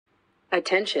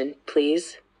Attention,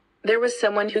 please. There was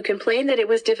someone who complained that it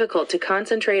was difficult to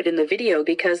concentrate in the video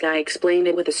because I explained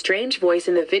it with a strange voice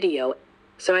in the video,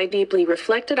 so I deeply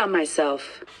reflected on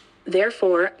myself.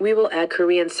 Therefore, we will add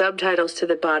Korean subtitles to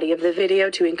the body of the video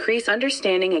to increase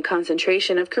understanding and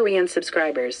concentration of Korean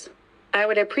subscribers. I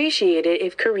would appreciate it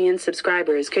if Korean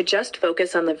subscribers could just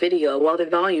focus on the video while the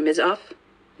volume is off.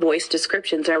 Voice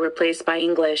descriptions are replaced by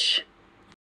English.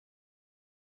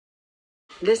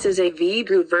 This is a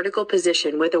V-groove vertical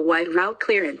position with a wide route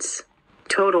clearance.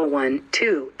 Total 1,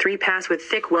 2, 3 pass with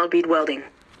thick weld bead welding.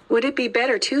 Would it be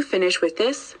better to finish with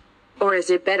this? Or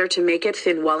is it better to make it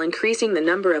thin while increasing the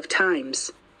number of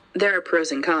times? There are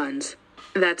pros and cons.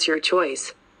 That's your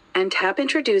choice. And tap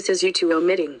introduces you to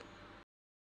omitting.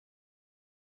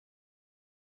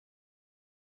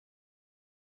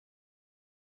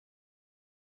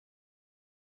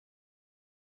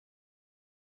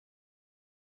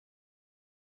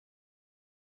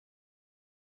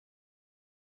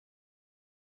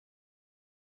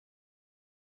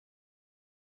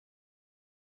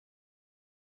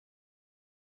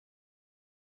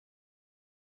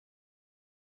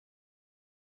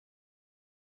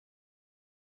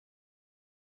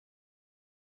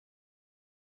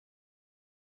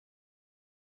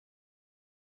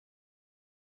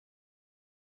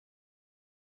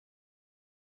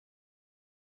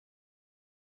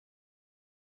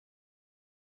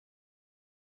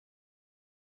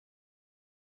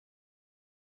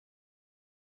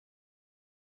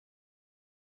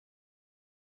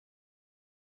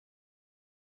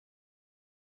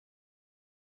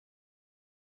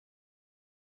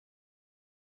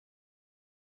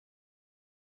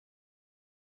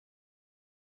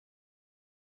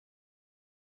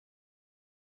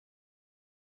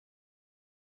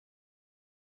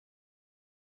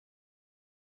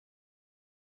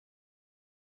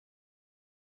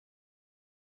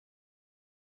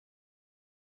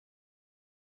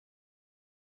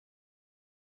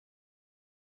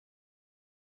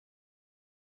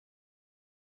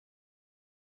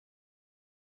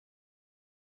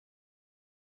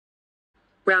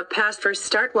 Route past first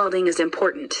start welding is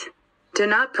important. Do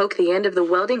not poke the end of the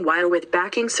welding wire with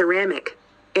backing ceramic.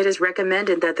 It is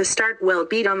recommended that the start weld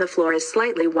bead on the floor is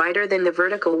slightly wider than the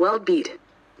vertical weld bead,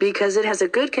 because it has a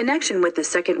good connection with the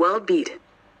second weld bead.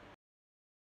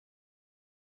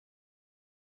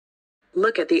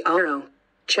 Look at the arrow,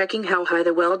 checking how high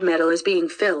the weld metal is being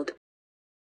filled.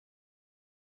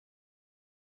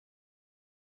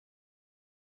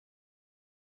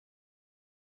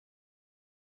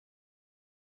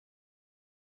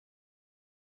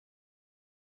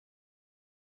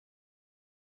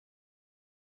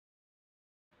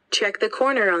 Check the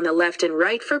corner on the left and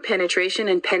right for penetration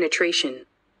and penetration.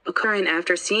 Occurring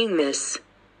after seeing this,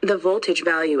 the voltage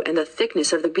value and the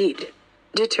thickness of the bead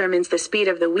determines the speed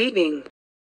of the weaving.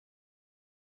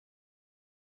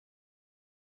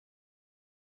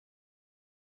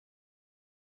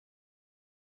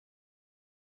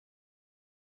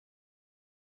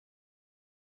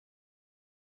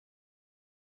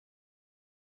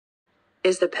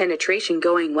 Is the penetration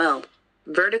going well?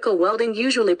 Vertical welding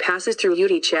usually passes through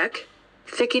UD check.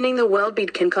 Thickening the weld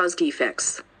bead can cause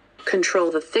defects. Control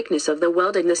the thickness of the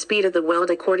weld and the speed of the weld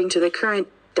according to the current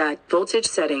voltage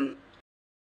setting.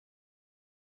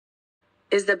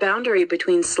 Is the boundary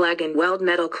between slag and weld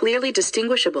metal clearly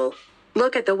distinguishable?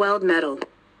 Look at the weld metal.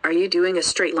 Are you doing a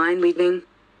straight line weaving?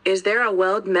 Is there a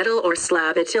weld metal or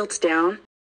slab that tilts down?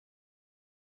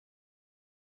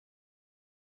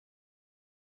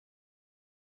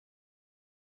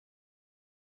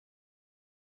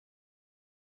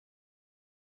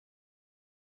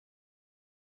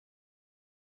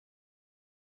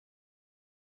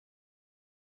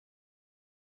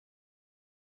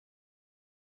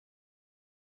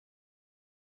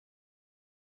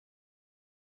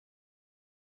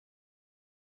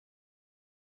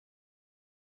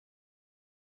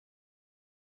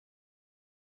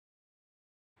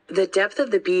 The depth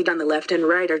of the bead on the left and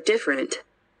right are different.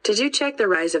 Did you check the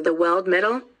rise of the weld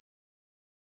metal?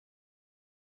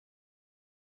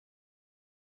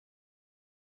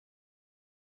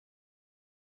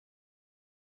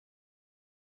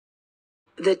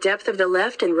 The depth of the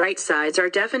left and right sides are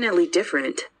definitely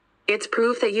different. It's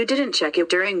proof that you didn't check it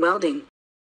during welding.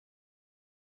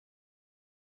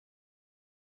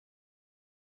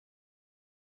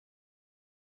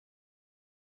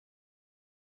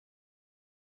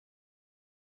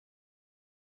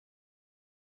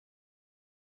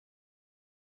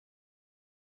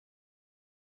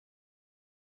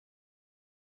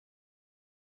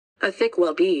 A thick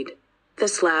weld bead. The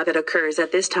slab that occurs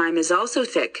at this time is also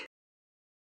thick.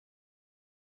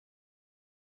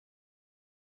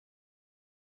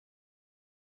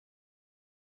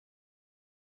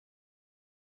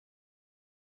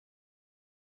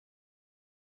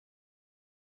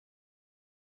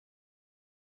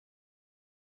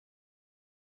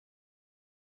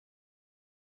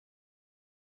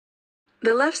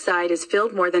 The left side is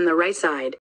filled more than the right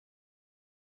side.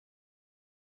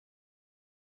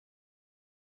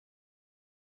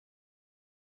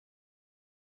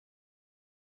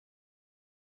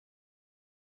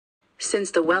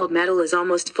 Since the weld metal is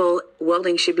almost full,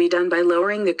 welding should be done by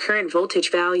lowering the current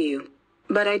voltage value.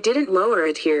 But I didn't lower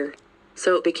it here,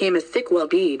 so it became a thick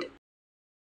weld bead.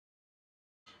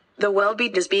 The weld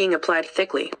bead is being applied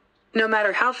thickly. No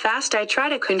matter how fast I try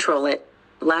to control it,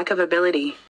 lack of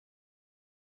ability.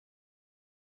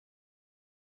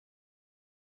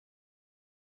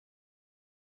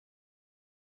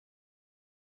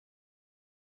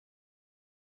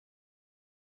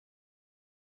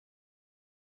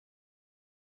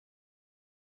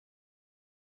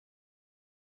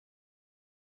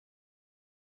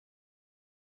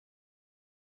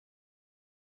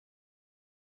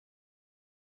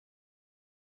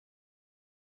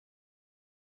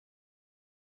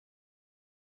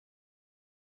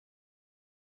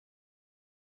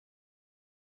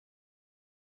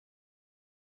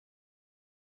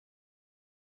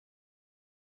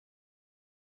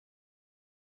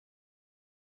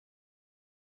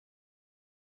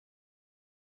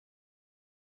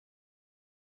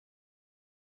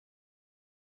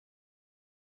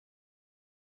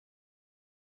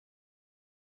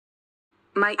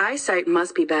 My eyesight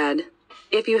must be bad.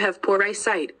 If you have poor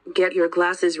eyesight, get your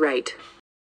glasses right.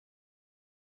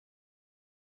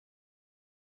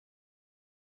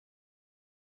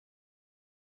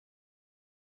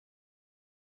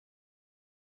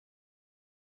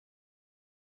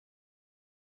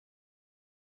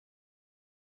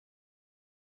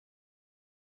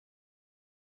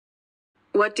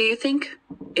 What do you think?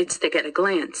 It's thick at a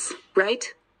glance, right?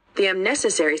 The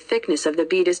unnecessary thickness of the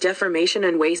bead is deformation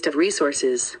and waste of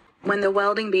resources. When the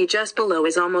welding bead just below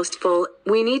is almost full,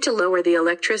 we need to lower the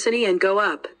electricity and go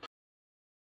up.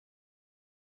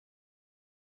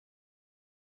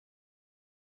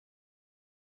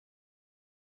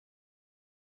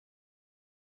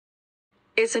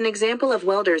 It's an example of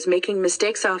welders making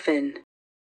mistakes often.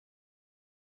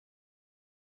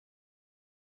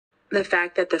 The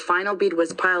fact that the final bead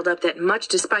was piled up that much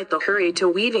despite the hurry to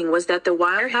weaving was that the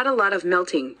wire had a lot of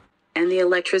melting, and the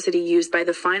electricity used by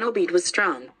the final bead was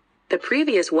strong. The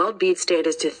previous weld bead stayed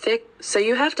as too thick, so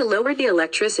you have to lower the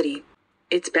electricity.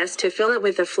 It's best to fill it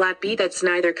with a flat bead that's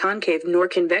neither concave nor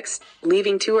convex,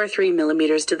 leaving 2 or 3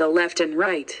 millimeters to the left and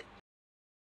right.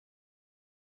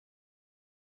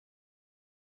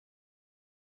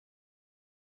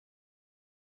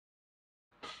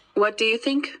 What do you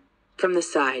think? From the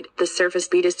side, the surface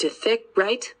bead is too thick,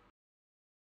 right?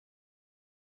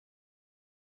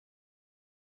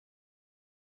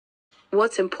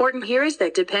 What's important here is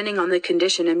that depending on the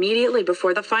condition immediately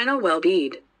before the final weld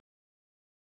bead,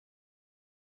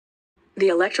 the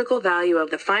electrical value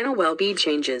of the final weld bead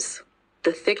changes.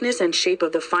 The thickness and shape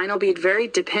of the final bead vary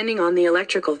depending on the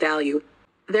electrical value.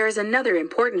 There is another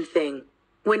important thing.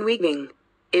 When weaving,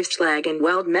 if slag and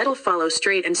weld metal follow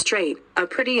straight, a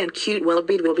pretty and cute weld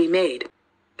bead will be made.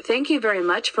 Thank you very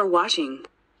much for watching.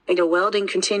 FCAW Welding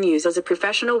continues as a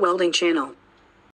professional welding channel.